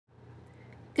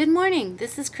Good morning,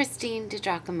 this is Christine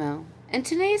DiGiacomo, and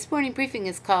today's morning briefing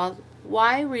is called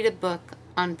Why Read a Book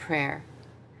on Prayer?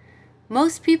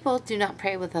 Most people do not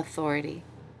pray with authority.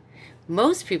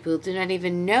 Most people do not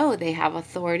even know they have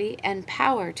authority and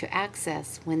power to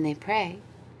access when they pray.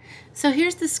 So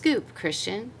here's the scoop,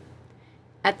 Christian.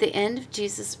 At the end of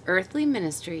Jesus' earthly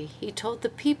ministry, he told the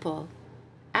people,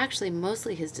 actually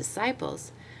mostly his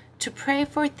disciples, to pray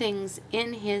for things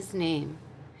in his name.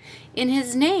 In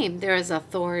his name there is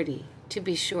authority, to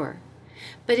be sure,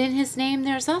 but in his name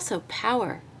there is also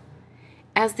power.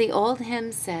 As the old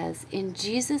hymn says, in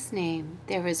Jesus' name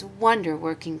there is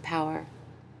wonder-working power.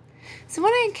 So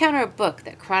when I encounter a book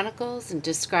that chronicles and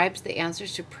describes the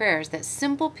answers to prayers that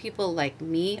simple people like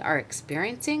me are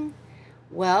experiencing,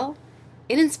 well,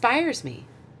 it inspires me.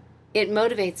 It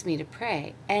motivates me to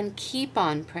pray and keep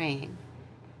on praying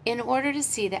in order to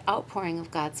see the outpouring of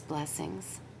God's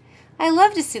blessings. I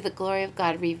love to see the glory of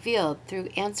God revealed through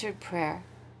answered prayer.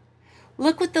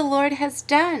 Look what the Lord has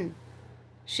done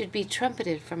should be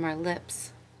trumpeted from our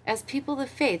lips as people of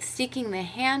faith seeking the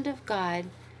hand of God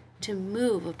to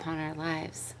move upon our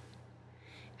lives.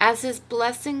 As his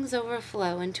blessings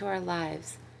overflow into our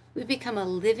lives, we become a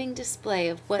living display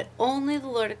of what only the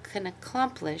Lord can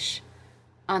accomplish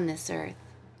on this earth.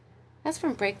 That's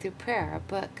from Breakthrough Prayer, our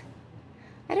book.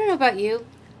 I don't know about you,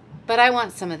 but I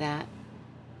want some of that.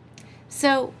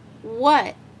 So,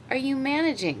 what are you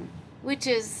managing? Which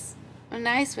is a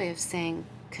nice way of saying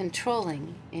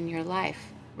controlling in your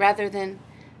life, rather than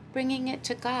bringing it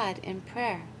to God in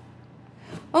prayer.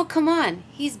 Oh, come on,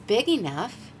 he's big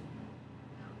enough.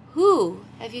 Who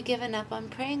have you given up on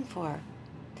praying for?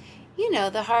 You know,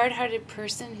 the hard-hearted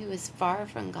person who is far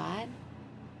from God.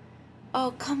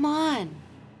 Oh, come on,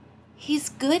 he's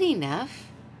good enough.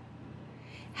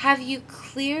 Have you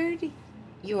cleared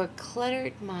your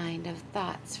cluttered mind of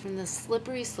thoughts from the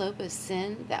slippery slope of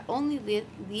sin that only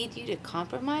lead you to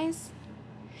compromise?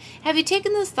 Have you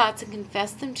taken those thoughts and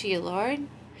confessed them to your Lord?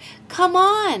 Come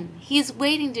on, he's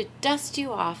waiting to dust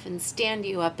you off and stand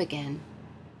you up again.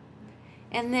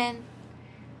 And then,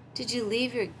 did you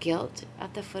leave your guilt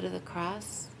at the foot of the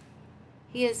cross?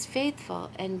 He is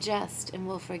faithful and just and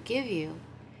will forgive you.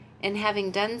 And having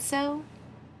done so,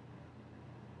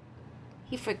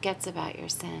 he forgets about your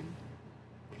sin.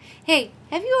 Hey,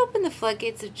 have you opened the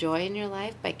floodgates of joy in your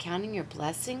life by counting your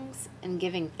blessings and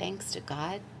giving thanks to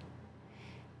God?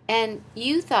 And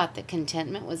you thought that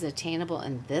contentment was attainable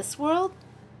in this world?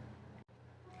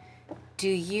 Do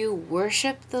you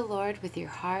worship the Lord with your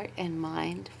heart and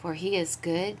mind, for he is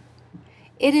good?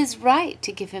 It is right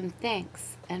to give him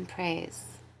thanks and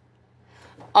praise.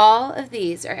 All of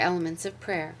these are elements of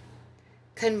prayer,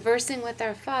 conversing with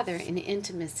our Father in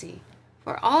intimacy,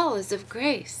 for all is of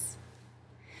grace.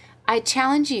 I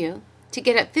challenge you to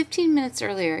get up 15 minutes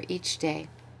earlier each day.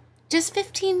 Just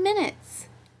 15 minutes.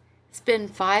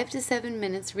 Spend 5 to 7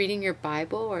 minutes reading your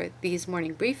Bible or these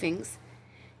morning briefings,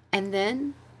 and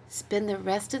then spend the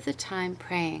rest of the time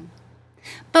praying.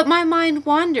 But my mind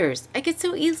wanders. I get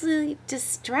so easily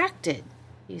distracted,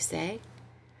 you say.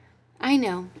 I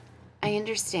know. I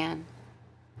understand.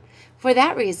 For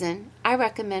that reason, I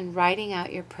recommend writing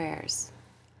out your prayers.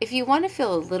 If you want to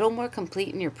feel a little more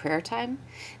complete in your prayer time,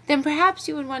 then perhaps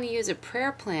you would want to use a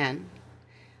prayer plan.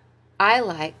 I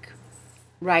like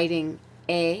writing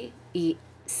A-E-C-A-T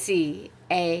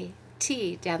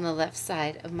down the left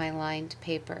side of my lined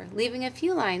paper, leaving a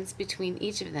few lines between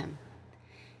each of them.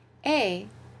 A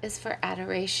is for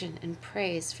adoration and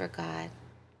praise for God.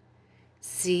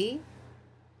 C,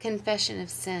 confession of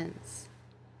sins.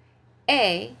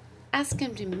 A, ask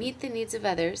him to meet the needs of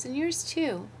others and yours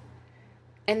too.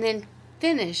 And then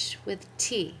finish with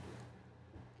T,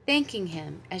 thanking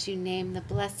him as you name the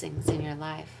blessings in your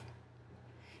life.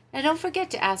 Now don't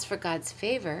forget to ask for God's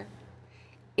favor.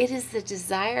 It is the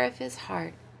desire of his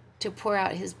heart to pour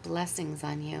out his blessings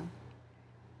on you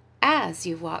as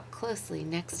you walk closely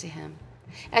next to him,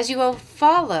 as you will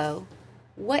follow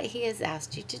what he has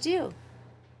asked you to do.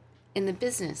 In the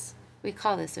business, we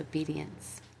call this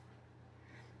obedience.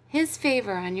 His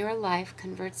favor on your life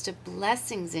converts to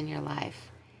blessings in your life,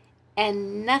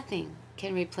 and nothing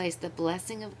can replace the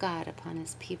blessing of God upon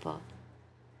his people.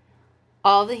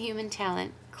 All the human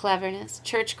talent, cleverness,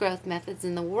 church growth methods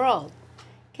in the world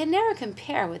can never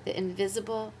compare with the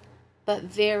invisible but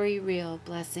very real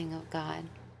blessing of God.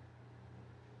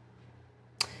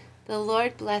 The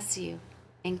Lord bless you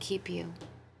and keep you.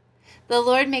 The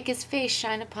Lord make his face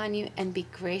shine upon you and be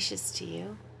gracious to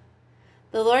you.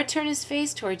 The Lord turn his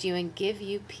face toward you and give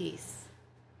you peace.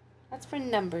 That's from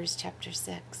Numbers chapter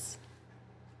 6.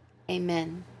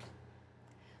 Amen.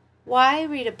 Why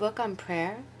read a book on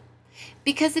prayer?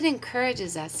 Because it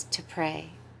encourages us to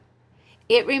pray.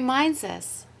 It reminds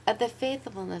us of the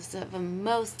faithfulness of a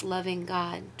most loving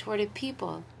God toward a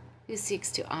people who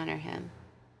seeks to honor him.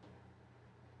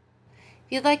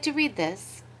 If you'd like to read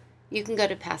this, you can go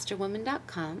to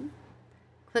pastorwoman.com,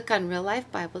 click on Real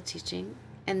Life Bible Teaching,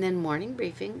 and then Morning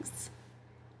Briefings,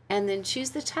 and then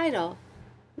choose the title,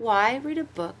 Why Read a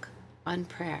Book on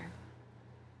Prayer.